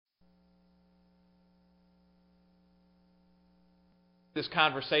this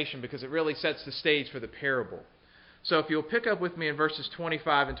conversation because it really sets the stage for the parable. So if you'll pick up with me in verses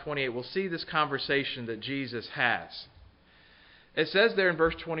 25 and 28, we'll see this conversation that Jesus has. It says there in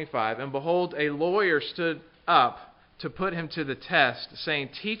verse 25, "And behold, a lawyer stood up to put him to the test, saying,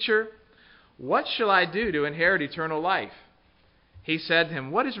 'Teacher, what shall I do to inherit eternal life?' He said to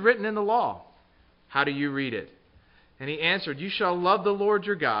him, 'What is written in the law? How do you read it?' And he answered, 'You shall love the Lord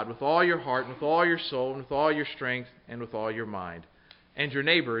your God with all your heart, and with all your soul, and with all your strength, and with all your mind, and your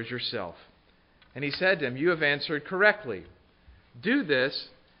neighbor as yourself.' And he said to him, 'You have answered correctly. Do this,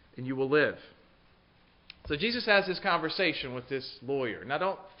 and you will live.'" So Jesus has this conversation with this lawyer. Now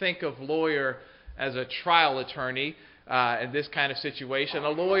don't think of lawyer as a trial attorney in this kind of situation. A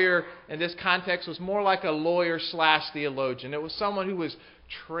lawyer in this context was more like a lawyer/theologian. It was someone who was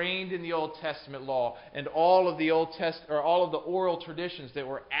trained in the Old Testament law and all of the oral traditions that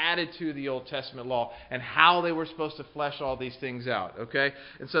were added to the Old Testament law and how they were supposed to flesh all these things out. Okay?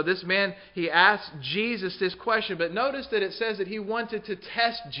 And so this man, he asked Jesus this question, but notice that it says that he wanted to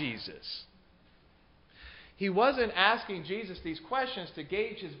test Jesus. He wasn't asking Jesus these questions to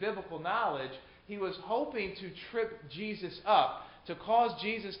gauge his biblical knowledge. He was hoping to trip Jesus up, to cause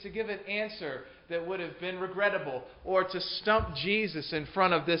Jesus to give an answer that would have been regrettable, or to stump Jesus in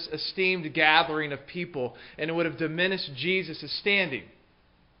front of this esteemed gathering of people, and it would have diminished Jesus' standing.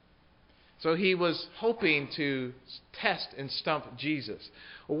 So he was hoping to test and stump Jesus.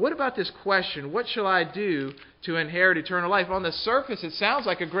 Well, what about this question, what shall I do to inherit eternal life? On the surface, it sounds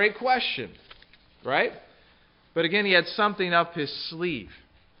like a great question, right? But again, he had something up his sleeve.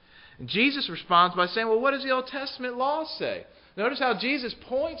 And Jesus responds by saying, well, what does the Old Testament law say? Notice how Jesus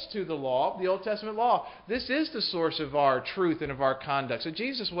points to the law, the Old Testament law. This is the source of our truth and of our conduct. So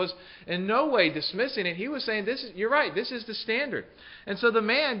Jesus was in no way dismissing it. He was saying, you're right, this is the standard. And so the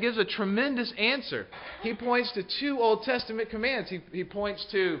man gives a tremendous answer. He points to two Old Testament commands. He points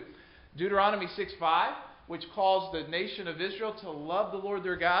to Deuteronomy 6:5, which calls the nation of Israel to love the Lord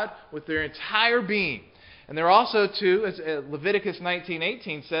their God with their entire being. And they're also to, as Leviticus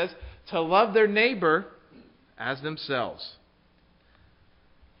 19:18 says, to love their neighbor as themselves.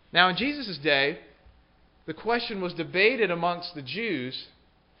 Now, in Jesus' day, the question was debated amongst the Jews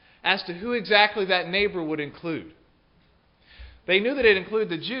as to who exactly that neighbor would include. They knew that it included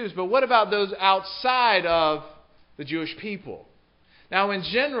the Jews, but what about those outside of the Jewish people? Now, in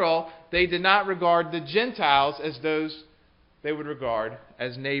general, they did not regard the Gentiles as those they would regard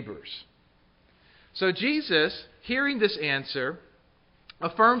as neighbors. So Jesus, hearing this answer,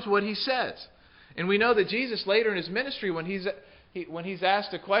 affirms what he says. And we know that Jesus later in his ministry, when he's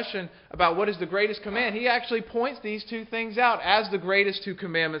asked a question about what is the greatest command, he actually points these two things out as the greatest two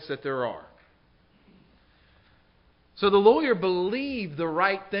commandments that there are. So the lawyer believed the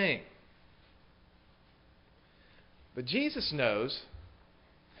right thing. But Jesus knows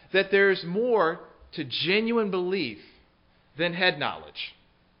that there's more to genuine belief than head knowledge.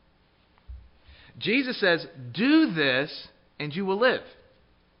 Jesus says, do this and you will live.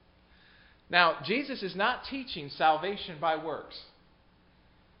 Now, Jesus is not teaching salvation by works.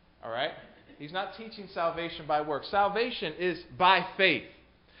 All right? He's not teaching salvation by works. Salvation is by faith.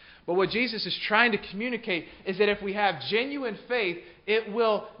 But what Jesus is trying to communicate is that if we have genuine faith, it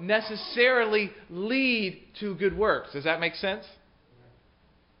will necessarily lead to good works. Does that make sense?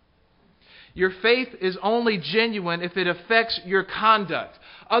 Your faith is only genuine if it affects your conduct.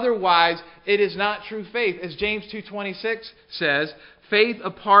 Otherwise, it is not true faith. As James 2:26 says, faith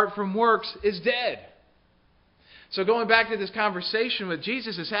apart from works is dead. So going back to this conversation that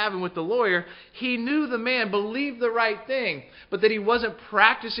Jesus is having with the lawyer, he knew the man believed the right thing, but that he wasn't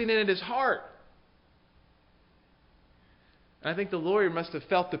practicing it in his heart. And I think the lawyer must have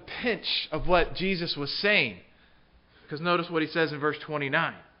felt the pinch of what Jesus was saying. Because notice what he says in verse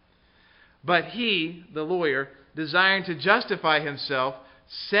 29. But he, the lawyer, desiring to justify himself,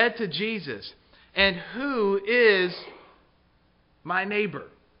 said to Jesus, "And who is my neighbor?"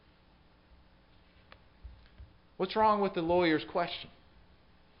 What's wrong with the lawyer's question?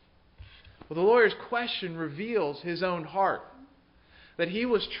 Well, the lawyer's question reveals his own heart. That he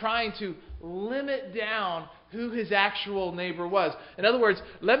was trying to limit down who his actual neighbor was. In other words,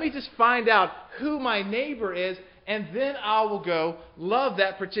 let me just find out who my neighbor is, and then I will go love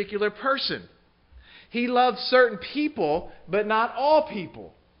that particular person. He loved certain people, but not all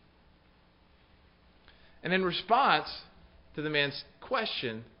people. And in response to the man's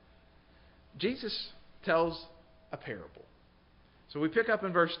question, Jesus tells a parable. So we pick up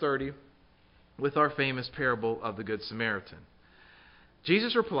in verse 30 with our famous parable of the Good Samaritan.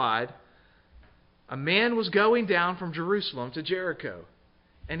 Jesus replied, "A man was going down from Jerusalem to Jericho,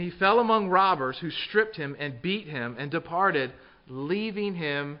 and he fell among robbers who stripped him and beat him and departed, leaving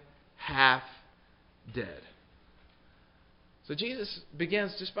him half dead. So Jesus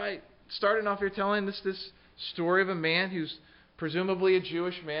begins just by starting off here telling this story of a man who's presumably a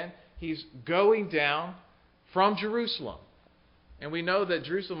Jewish man. He's going down from Jerusalem. And we know that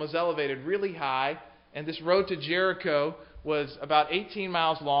Jerusalem was elevated really high, and this road to Jericho was about 18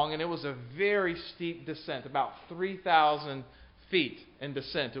 miles long, and it was a very steep descent, about 3,000 feet in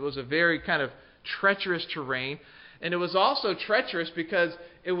descent. It was a very kind of treacherous terrain, and it was also treacherous because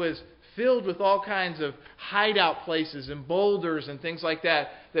it was filled with all kinds of hideout places and boulders and things like that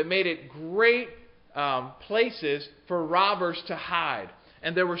made it great places for robbers to hide.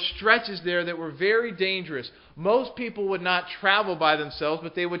 And there were stretches there that were very dangerous. Most people would not travel by themselves,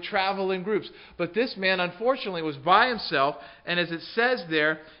 but they would travel in groups. But this man, unfortunately, was by himself, and as it says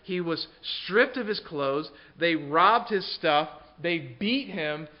there, he was stripped of his clothes, they robbed his stuff, they beat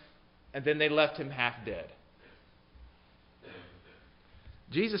him, and then they left him half dead.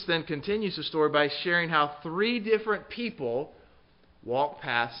 Jesus then continues the story by sharing how 3 different people walked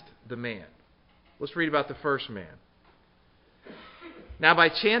past the man. Let's read about the first man. Now by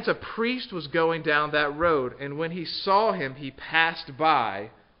chance a priest was going down that road, and when he saw him, he passed by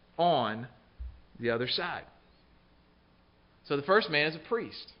on the other side. So the first man is a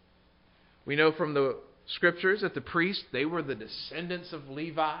priest. We know from the Scriptures that the priests, they were the descendants of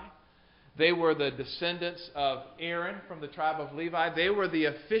Levi. They were the descendants of Aaron from the tribe of Levi. They were the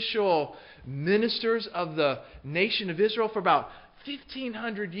official ministers of the nation of Israel for about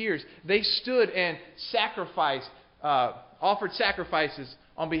 1,500 years. They stood and offered sacrifices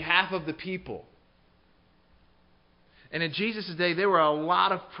on behalf of the people. And in Jesus' day, there were a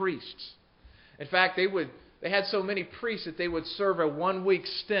lot of priests. In fact, they had so many priests that they would serve a 1-week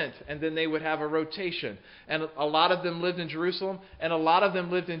stint, and then they would have a rotation. And a lot of them lived in Jerusalem, and a lot of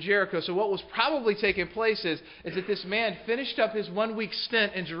them lived in Jericho. So what was probably taking place is that this man finished up his 1-week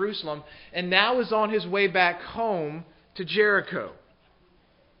stint in Jerusalem, and now is on his way back home to Jericho.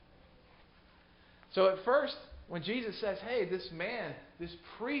 So at first, when Jesus says, hey, this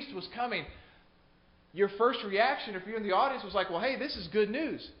priest was coming, your first reaction, if you're in the audience, was like, well, hey, this is good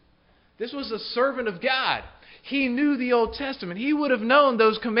news. This was a servant of God. He knew the Old Testament. He would have known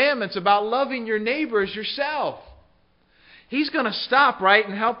those commandments about loving your neighbor as yourself. He's going to stop right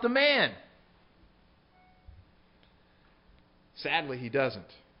and help the man. Sadly, he doesn't.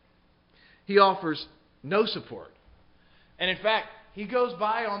 He offers no support. And in fact, he goes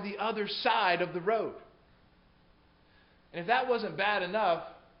by on the other side of the road. And if that wasn't bad enough,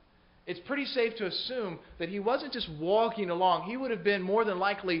 it's pretty safe to assume that he wasn't just walking along. He would have been more than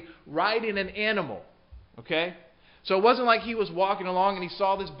likely riding an animal. Okay? So it wasn't like he was walking along and he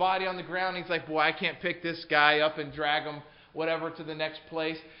saw this body on the ground and he's like, boy, I can't pick this guy up and drag him, whatever, to the next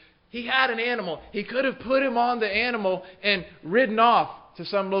place. He had an animal. He could have put him on the animal and ridden off to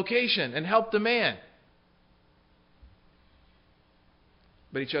some location and helped the man.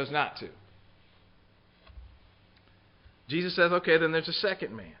 But he chose not to. Jesus says, okay, then there's a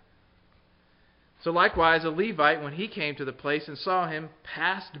second man. So likewise, a Levite, when he came to the place and saw him,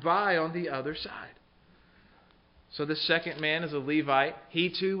 passed by on the other side. So the second man is a Levite.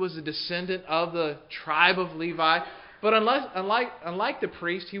 He too was a descendant of the tribe of Levi. But unlike the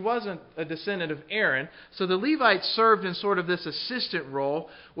priest, he wasn't a descendant of Aaron. So the Levites served in sort of this assistant role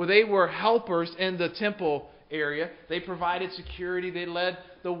where they were helpers in the temple area. They provided security, they led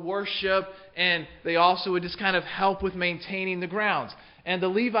the worship, and they also would just kind of help with maintaining the grounds. And the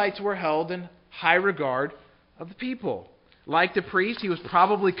Levites were held in high regard of the people. Like the priest, he was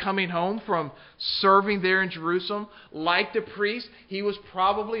probably coming home from serving there in Jerusalem. Like the priest, he was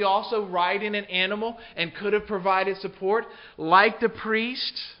probably also riding an animal and could have provided support. Like the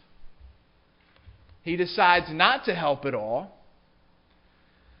priest, he decides not to help at all,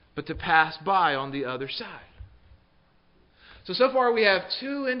 but to pass by on the other side. So far we have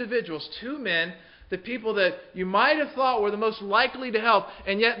 2 individuals, 2 men, the people that you might have thought were the most likely to help,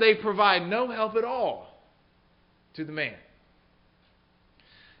 and yet they provide no help at all to the man.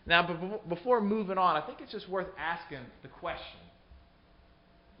 Now, before moving on, I think it's just worth asking the question,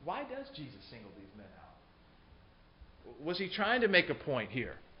 why does Jesus single these men out? Was he trying to make a point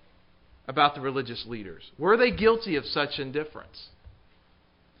here about the religious leaders? Were they guilty of such indifference?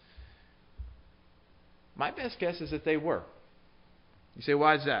 My best guess is that they were. You say,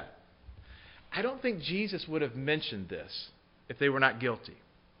 why is that? I don't think Jesus would have mentioned this if they were not guilty.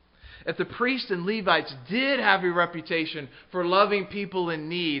 If the priests and Levites did have a reputation for loving people in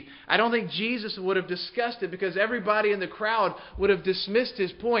need, I don't think Jesus would have discussed it because everybody in the crowd would have dismissed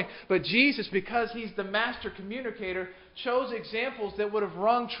his point. But Jesus, because he's the master communicator, chose examples that would have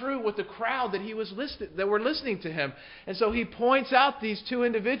rung true with the crowd that were listening to him. And so he points out these two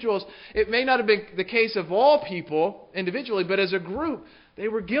individuals. It may not have been the case of all people individually, but as a group, they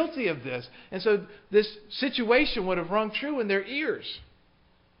were guilty of this. And so this situation would have rung true in their ears.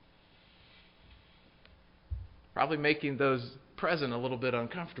 Probably making those present a little bit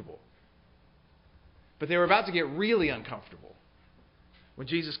uncomfortable. But they were about to get really uncomfortable when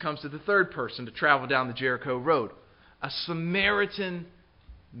Jesus comes to the third person to travel down the Jericho road. A Samaritan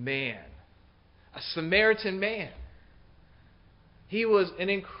man. A Samaritan man. He was an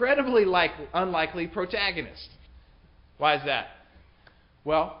incredibly unlikely protagonist. Why is that?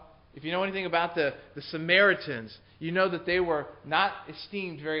 Well, if you know anything about the Samaritans, you know that they were not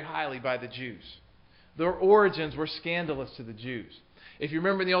esteemed very highly by the Jews. Their origins were scandalous to the Jews. If you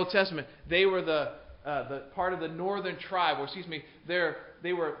remember in the Old Testament, they were the part of the northern tribe,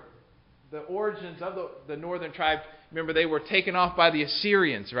 they were the origins of the northern tribe. Remember, they were taken off by the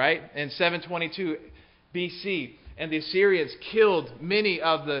Assyrians, right? In 722 BC. And the Assyrians killed many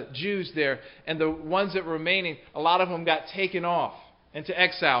of the Jews there. And the ones that were remaining, a lot of them got taken off into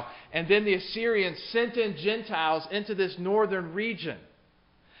exile. And then the Assyrians sent in Gentiles into this northern region.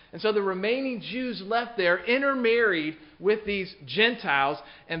 And so the remaining Jews left there intermarried with these Gentiles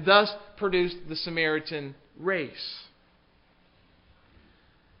and thus produced the Samaritan race.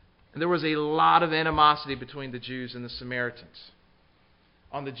 And there was a lot of animosity between the Jews and the Samaritans.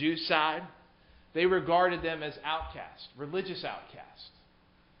 On the Jews' side, they regarded them as outcasts, religious outcasts.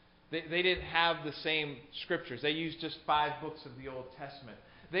 They didn't have the same scriptures. They used just 5 books of the Old Testament.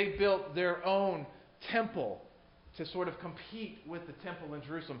 They built their own temple to sort of compete with the temple in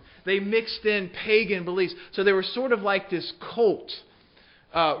Jerusalem. They mixed in pagan beliefs. So they were sort of like this cult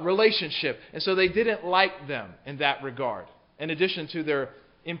relationship. And so they didn't like them in that regard, in addition to their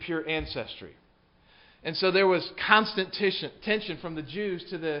impure ancestry. And so there was constant tension from the Jews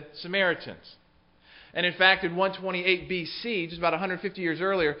to the Samaritans. And in fact, in 128 BC, just about 150 years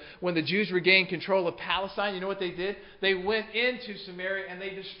earlier, when the Jews regained control of Palestine, you know what they did? They went into Samaria and they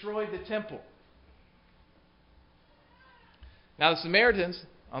destroyed the temple. Now the Samaritans,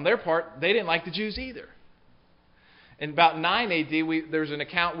 on their part, they didn't like the Jews either. In about 9 AD, there's an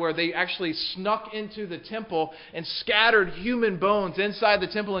account where they actually snuck into the temple and scattered human bones inside the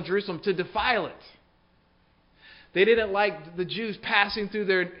temple in Jerusalem to defile it. They didn't like the Jews passing through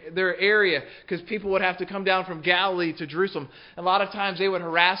their area because people would have to come down from Galilee to Jerusalem. A lot of times they would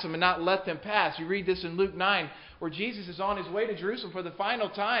harass them and not let them pass. You read this in Luke 9 where Jesus is on his way to Jerusalem for the final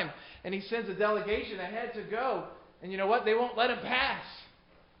time and he sends a delegation ahead to go. And you know what? They won't let him pass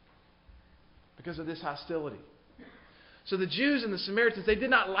because of this hostility. So the Jews and the Samaritans, they did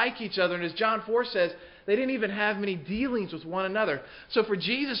not like each other. And as John 4 says, they didn't even have many dealings with one another. So for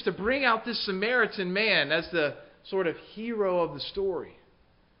Jesus to bring out this Samaritan man as the sort of hero of the story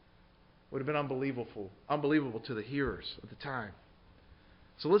would have been unbelievable to the hearers at the time.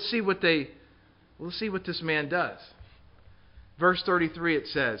 So let's see what this man does. Verse 33 it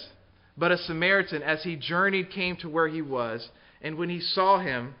says, "But a Samaritan, as he journeyed, came to where he was, and when he saw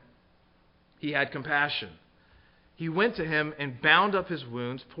him, he had compassion. He went to him and bound up his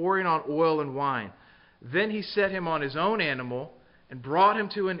wounds, pouring on oil and wine. Then he set him on his own animal and brought him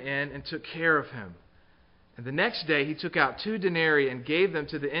to an inn and took care of him. And the next day he took out 2 denarii and gave them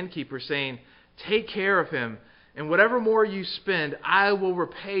to the innkeeper, saying, 'Take care of him, and whatever more you spend, I will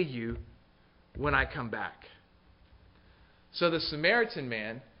repay you when I come back.'" So the Samaritan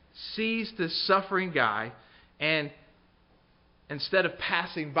man sees this suffering guy, and instead of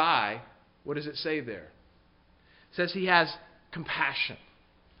passing by, what does it say there? It says he has compassion.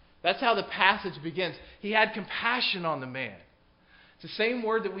 That's how the passage begins. He had compassion on the man. It's the same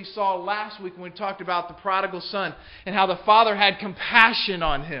word that we saw last week when we talked about the prodigal son and how the father had compassion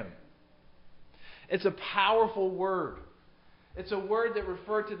on him. It's a powerful word. It's a word that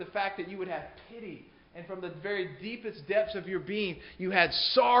referred to the fact that you would have pity. And from the very deepest depths of your being, you had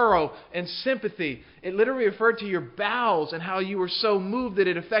sorrow and sympathy. It literally referred to your bowels and how you were so moved that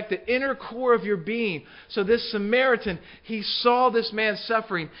it affected the inner core of your being. So this Samaritan, he saw this man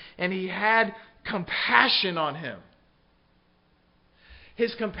suffering and he had compassion on him.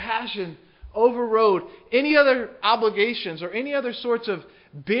 His compassion overrode any other obligations or any other sorts of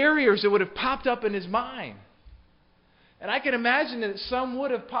barriers that would have popped up in his mind. And I can imagine that some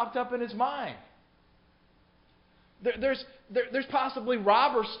would have popped up in his mind. There's possibly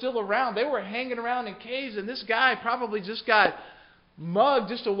robbers still around. They were hanging around in caves, and this guy probably just got mugged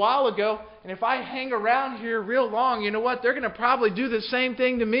just a while ago, and if I hang around here real long, you know what? They're going to probably do the same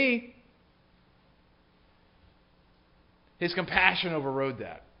thing to me. His compassion overrode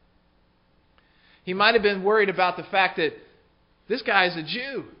that. He might have been worried about the fact that this guy is a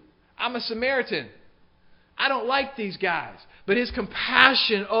Jew. I'm a Samaritan. I don't like these guys. But his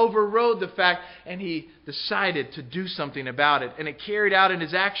compassion overrode the fact, and he decided to do something about it. And it carried out in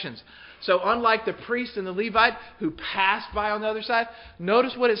his actions. So unlike the priest and the Levite who passed by on the other side,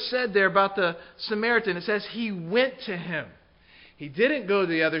 notice what it said there about the Samaritan. It says he went to him. He didn't go to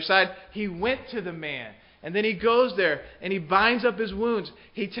the other side. He went to the man. And then he goes there and he binds up his wounds.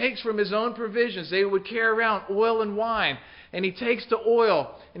 He takes from his own provisions. They would carry around oil and wine. And he takes the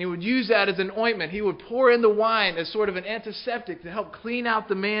oil and he would use that as an ointment. He would pour in the wine as sort of an antiseptic to help clean out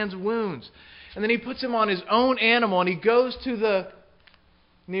the man's wounds. And then he puts him on his own animal and he goes to the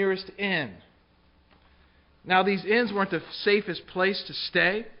nearest inn. Now, these inns weren't the safest place to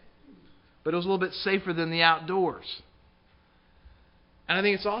stay, but it was a little bit safer than the outdoors. And I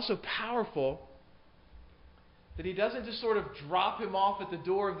think it's also powerful that he doesn't just sort of drop him off at the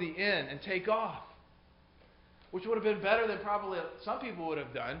door of the inn and take off, which would have been better than probably some people would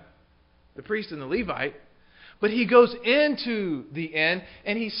have done, the priest and the Levite. But he goes into the inn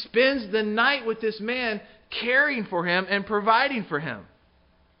and he spends the night with this man, caring for him and providing for him.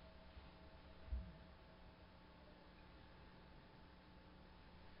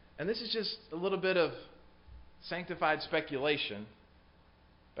 And this is just a little bit of sanctified speculation,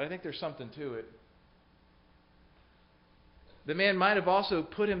 but I think there's something to it. The man might have also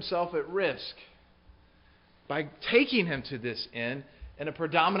put himself at risk by taking him to this inn in a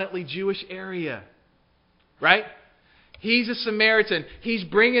predominantly Jewish area. Right? He's a Samaritan. He's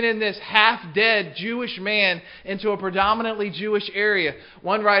bringing in this half-dead Jewish man into a predominantly Jewish area.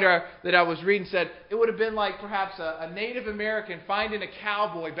 One writer that I was reading said it would have been like perhaps a Native American finding a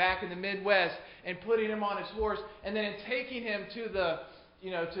cowboy back in the Midwest and putting him on his horse and then taking him to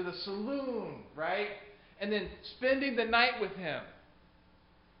the saloon, right? And then spending the night with him.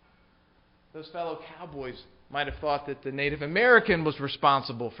 Those fellow cowboys might have thought that the Native American was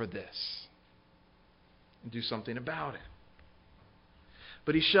responsible for this and do something about it.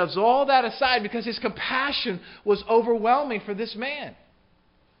 But he shoves all that aside because his compassion was overwhelming for this man.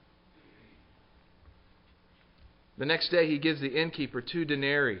 The next day he gives the innkeeper 2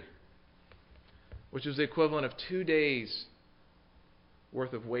 denarii, which is the equivalent of 2 days'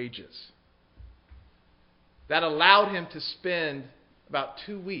 worth of wages. That allowed him to spend about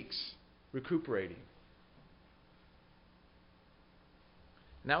 2 weeks recuperating.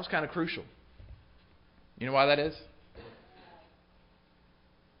 And that was kind of crucial. You know why that is?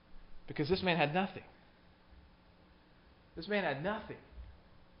 Because this man had nothing. This man had nothing.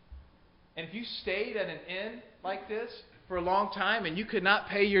 And if you stayed at an inn like this for a long time and you could not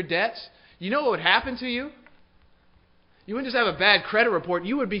pay your debts, you know what would happen to you? You wouldn't just have a bad credit report.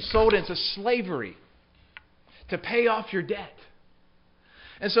 You would be sold into slavery to pay off your debt.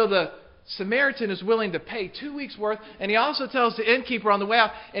 And so the Samaritan is willing to pay 2 weeks' worth, and he also tells the innkeeper on the way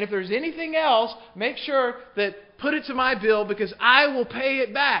out, and if there's anything else, make sure that put it to my bill because I will pay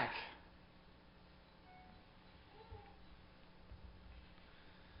it back.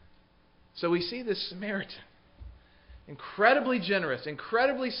 So we see this Samaritan, incredibly generous,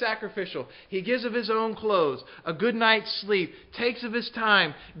 incredibly sacrificial. He gives of his own clothes, a good night's sleep, takes of his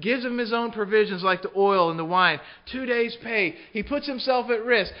time, gives him his own provisions like the oil and the wine, 2 days' pay. He puts himself at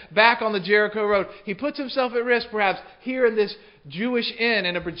risk back on the Jericho road. He puts himself at risk perhaps here in this Jewish inn,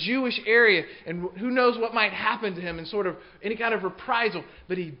 in a Jewish area, and who knows what might happen to him in sort of any kind of reprisal.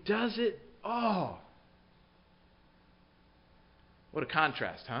 But he does it all. What a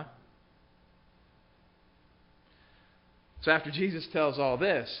contrast, huh? So after Jesus tells all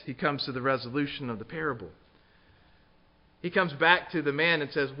this, he comes to the resolution of the parable. He comes back to the man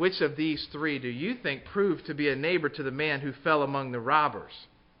and says, which of these 3 do you think proved to be a neighbor to the man who fell among the robbers?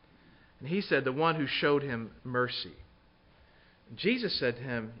 And he said, the one who showed him mercy. And Jesus said to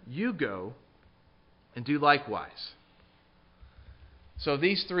him, you go and do likewise. So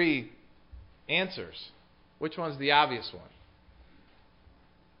these 3 answers, which one's the obvious one?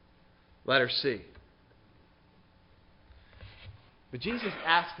 Letter C. But Jesus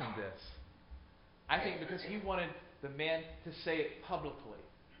asked him this, I think because he wanted the man to say it publicly,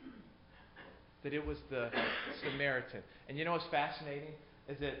 that it was the Samaritan. And you know what's fascinating?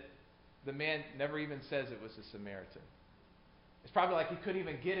 Is that the man never even says it was the Samaritan. It's probably like he couldn't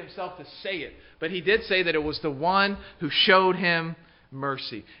even get himself to say it. But he did say that it was the one who showed him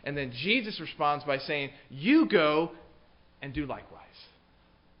mercy. And then Jesus responds by saying, you go and do likewise.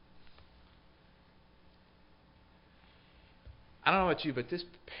 I don't know about you, but this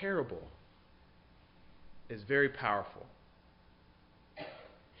parable is very powerful.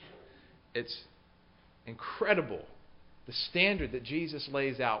 It's incredible, the standard that Jesus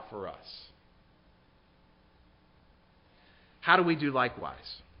lays out for us. How do we do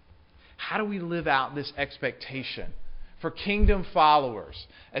likewise? How do we live out this expectation for kingdom followers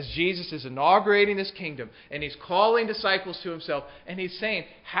as Jesus is inaugurating this kingdom and He's calling disciples to Himself and He's saying,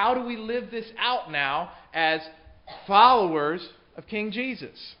 how do we live this out now as followers of King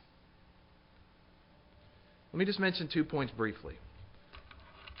Jesus? Let me just mention 2 points briefly.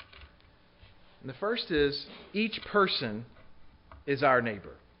 And the first is, each person is our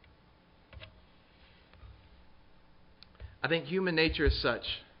neighbor. I think human nature is such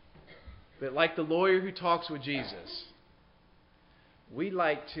that, like the lawyer who talks with Jesus, we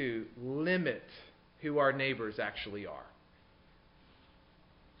like to limit who our neighbors actually are.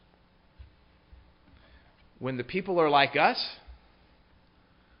 When the people are like us,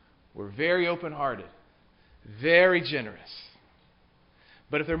 we're very open-hearted, very generous.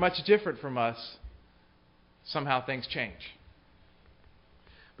 But if they're much different from us, somehow things change.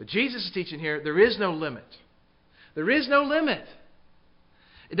 But Jesus is teaching here, there is no limit. There is no limit.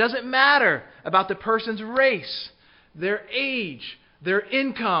 It doesn't matter about the person's race, their age, their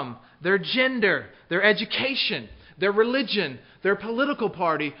income, their gender, their education, their religion, their political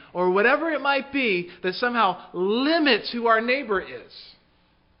party, or whatever it might be that somehow limits who our neighbor is.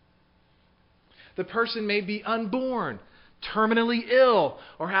 The person may be unborn, terminally ill,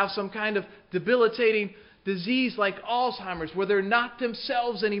 or have some kind of debilitating disease like Alzheimer's where they're not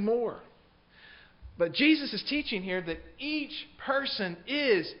themselves anymore. But Jesus is teaching here that each person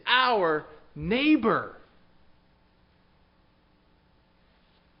is our neighbor.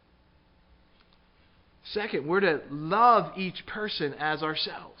 Second, we're to love each person as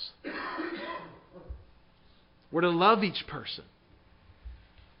ourselves. We're to love each person.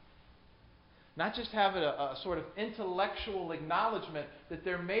 Not just have a sort of intellectual acknowledgement that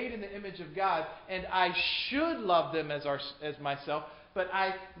they're made in the image of God and I should love them as myself, but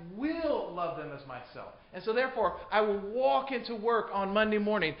I will love them as myself. And so therefore, I will walk into work on Monday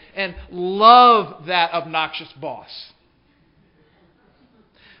morning and love that obnoxious boss.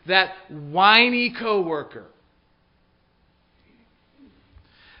 That whiny coworker.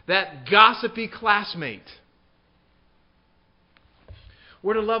 That gossipy classmate.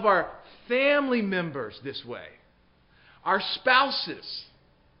 We're to love our family members this way. Our spouses.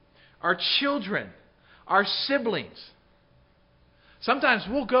 Our children. Our siblings. Sometimes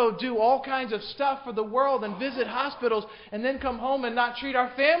we'll go do all kinds of stuff for the world and visit hospitals and then come home and not treat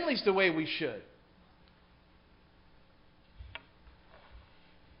our families the way we should.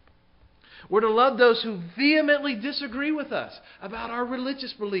 We're to love those who vehemently disagree with us about our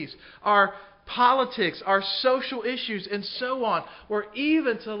religious beliefs, our politics, our social issues, and so on. Or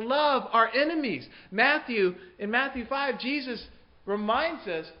even to love our enemies. In Matthew 5, Jesus reminds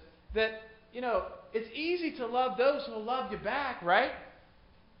us that, it's easy to love those who will love you back, right?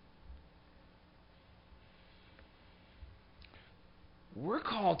 We're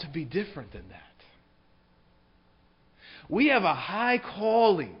called to be different than that. We have a high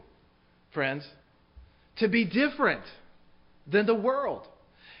calling, friends, to be different than the world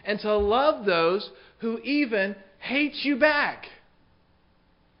and to love those who even hate you back.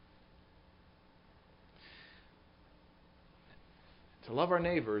 To love our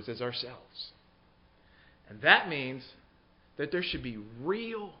neighbors as ourselves. And that means that there should be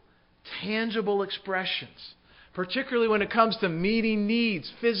real, tangible expressions, particularly when it comes to meeting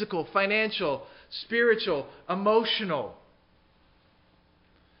needs, physical, financial, spiritual, emotional.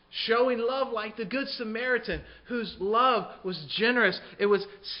 Showing love like the Good Samaritan, whose love was generous. It was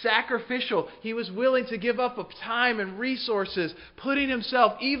sacrificial. He was willing to give up of time and resources, putting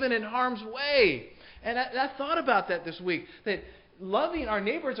himself even in harm's way. And I thought about that this week, that loving our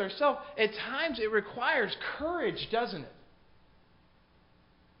neighbors ourselves, at times it requires courage, doesn't it?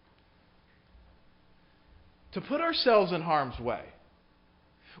 To put ourselves in harm's way.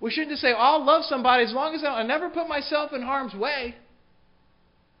 We shouldn't just say, I'll love somebody as long as I never put myself in harm's way.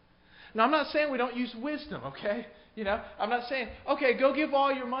 Now, I'm not saying we don't use wisdom, okay? I'm not saying, okay, go give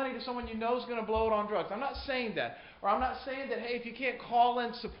all your money to someone you know is going to blow it on drugs. I'm not saying that. Or I'm not saying that, hey, if you can't call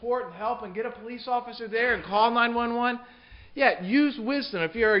in support and help and get a police officer there and call 911, yeah, use wisdom.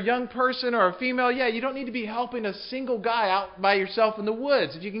 If you're a young person or a female, yeah, you don't need to be helping a single guy out by yourself in the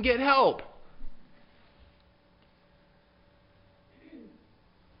woods if you can get help.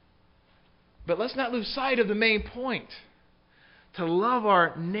 But let's not lose sight of the main point. To love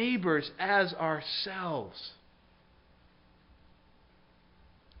our neighbors as ourselves.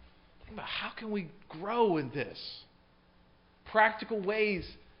 Think about how can we grow in this practical ways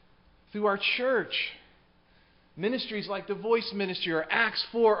through our church. Ministries like the Voice Ministry or Acts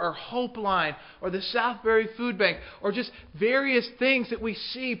 4 or Hope Line or the Southbury Food Bank or just various things that we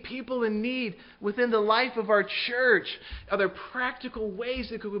see people in need within the life of our church. Are there practical ways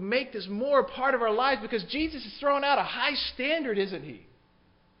that could make this more a part of our lives? Because Jesus is throwing out a high standard, isn't He?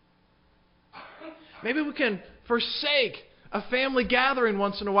 Maybe we can forsake a family gathering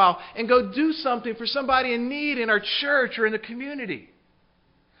once in a while and go do something for somebody in need in our church or in the community.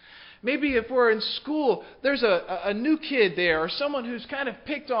 Maybe if we're in school, there's a new kid there or someone who's kind of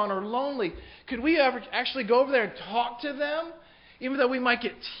picked on or lonely. Could we ever actually go over there and talk to them, even though we might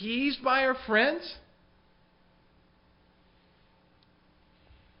get teased by our friends?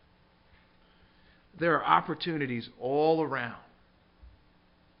 There are opportunities all around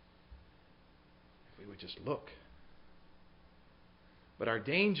if we would just look. But our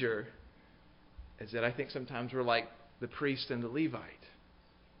danger is that I think sometimes we're like the priest and the Levite.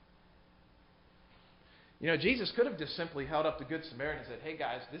 You know, Jesus could have just simply held up the Good Samaritan and said, hey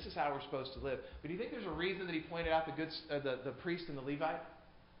guys, this is how we're supposed to live. But do you think there's a reason that He pointed out the priest and the Levite?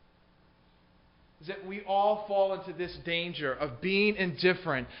 Is that we all fall into this danger of being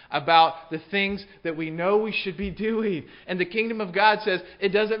indifferent about the things that we know we should be doing. And the kingdom of God says it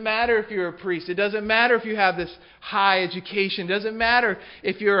doesn't matter if you're a priest. It doesn't matter if you have this high education. It doesn't matter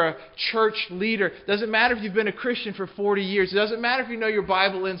if you're a church leader. It doesn't matter if you've been a Christian for 40 years. It doesn't matter if you know your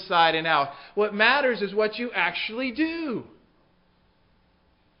Bible inside and out. What matters is what you actually do.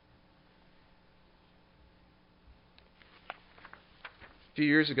 A few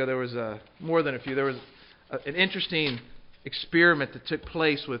years ago, there was an interesting experiment that took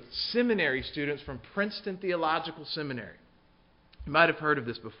place with seminary students from Princeton Theological Seminary. You might have heard of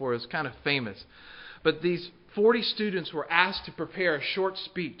this before. It was kind of famous. But these 40 students were asked to prepare a short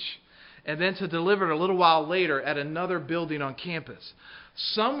speech and then to deliver it a little while later at another building on campus.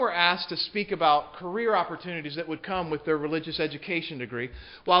 Some were asked to speak about career opportunities that would come with their religious education degree,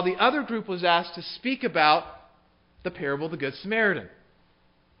 while the other group was asked to speak about the parable of the Good Samaritan.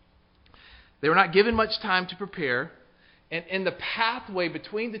 They were not given much time to prepare, and in the pathway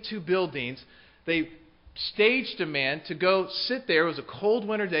between the two buildings, they staged a man to go sit there. It was a cold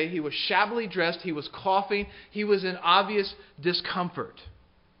winter day. He was shabbily dressed. He was coughing. He was in obvious discomfort.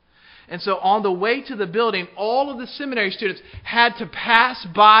 And so on the way to the building, all of the seminary students had to pass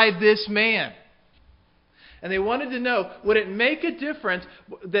by this man. And they wanted to know, would it make a difference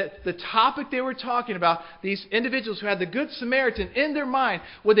that the topic they were talking about, these individuals who had the Good Samaritan in their mind,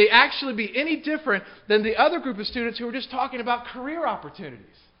 would they actually be any different than the other group of students who were just talking about career opportunities?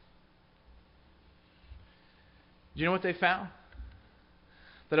 Do you know what they found?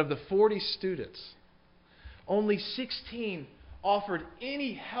 That of the 40 students, only 16 offered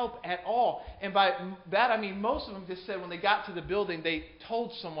any help at all. And by that I mean most of them just said when they got to the building, they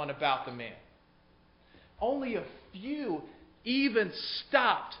told someone about the man. Only a few even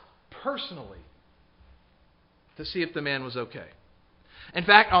stopped personally to see if the man was okay. In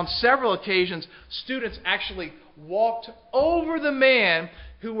fact, on several occasions, students actually walked over the man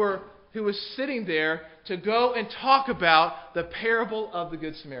who was sitting there to go and talk about the parable of the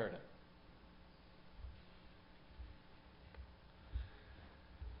Good Samaritan.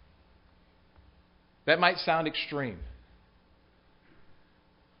 That might sound extreme,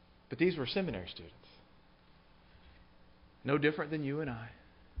 but these were seminary students. No different than you and I.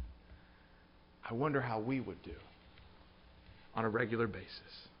 I wonder how we would do on a regular basis.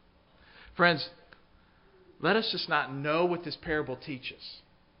 Friends, let us just not know what this parable teaches.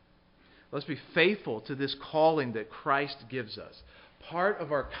 Let's be faithful to this calling that Christ gives us. Part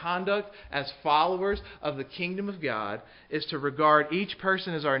of our conduct as followers of the kingdom of God is to regard each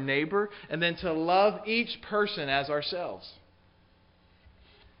person as our neighbor and then to love each person as ourselves.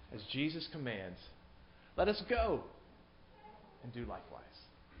 As Jesus commands, let us go and do likewise.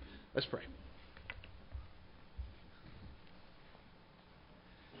 Let's pray.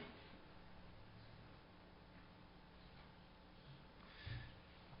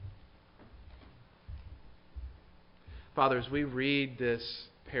 Father, as we read this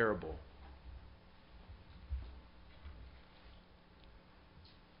parable,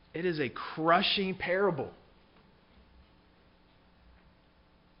 it is a crushing parable.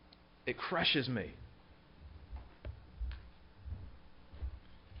 It crushes me.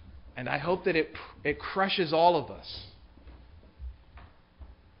 And I hope that it crushes all of us.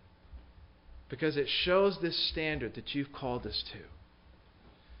 Because it shows this standard that you've called us to.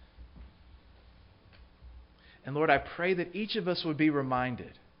 And Lord, I pray that each of us would be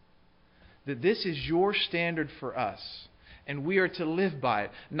reminded that this is your standard for us. And we are to live by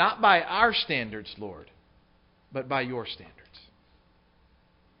it. Not by our standards, Lord, but by your standards.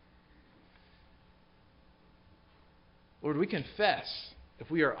 Lord, we confess,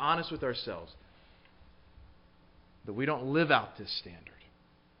 if we are honest with ourselves, that we don't live out this standard.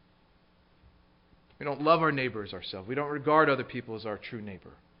 We don't love our neighbor as ourselves. We don't regard other people as our true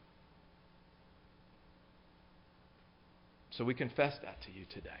neighbor. So we confess that to you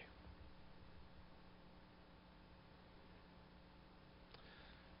today.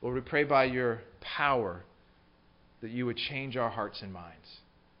 Lord, we pray by your power that you would change our hearts and minds.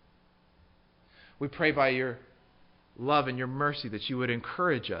 We pray by your love and your mercy that you would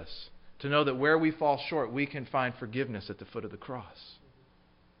encourage us to know that where we fall short, we can find forgiveness at the foot of the cross.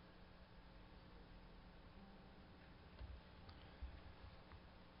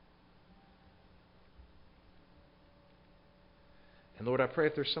 And Lord, I pray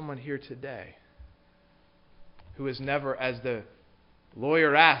if there's someone here today who has never, as the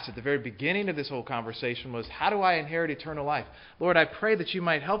lawyer asked at the very beginning of this whole conversation, was, how do I inherit eternal life? Lord, I pray that you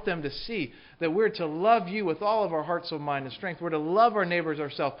might help them to see that we're to love you with all of our heart, soul, mind, and strength. We're to love our neighbors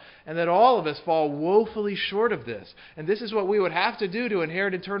ourselves, and that all of us fall woefully short of this. And this is what we would have to do to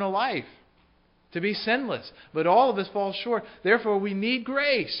inherit eternal life, to be sinless. But all of us fall short. Therefore, we need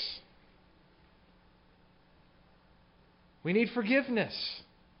grace. We need forgiveness.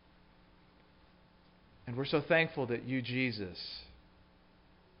 And we're so thankful that you, Jesus,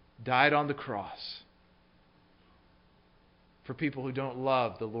 died on the cross for people who don't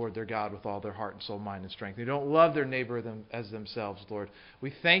love the Lord their God with all their heart and soul, mind, and strength. They don't love their neighbor as themselves, Lord.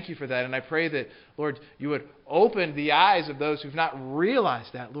 We thank you for that. And I pray that, Lord, you would open the eyes of those who've not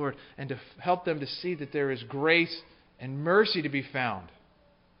realized that, Lord, and to help them to see that there is grace and mercy to be found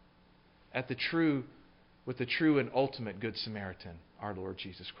with the true and ultimate Good Samaritan, our Lord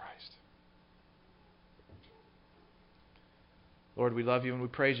Jesus Christ. Lord, we love you and we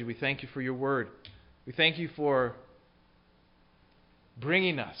praise you. We thank you for your word. We thank you for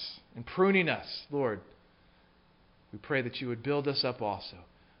bringing us and pruning us, Lord. We pray that you would build us up also,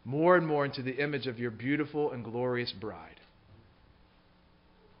 more and more into the image of your beautiful and glorious bride.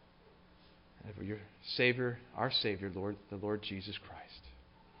 And for your Savior, our Savior, Lord, the Lord Jesus Christ.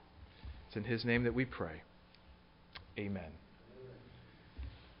 It's in his name that we pray. Amen.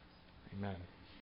 Amen.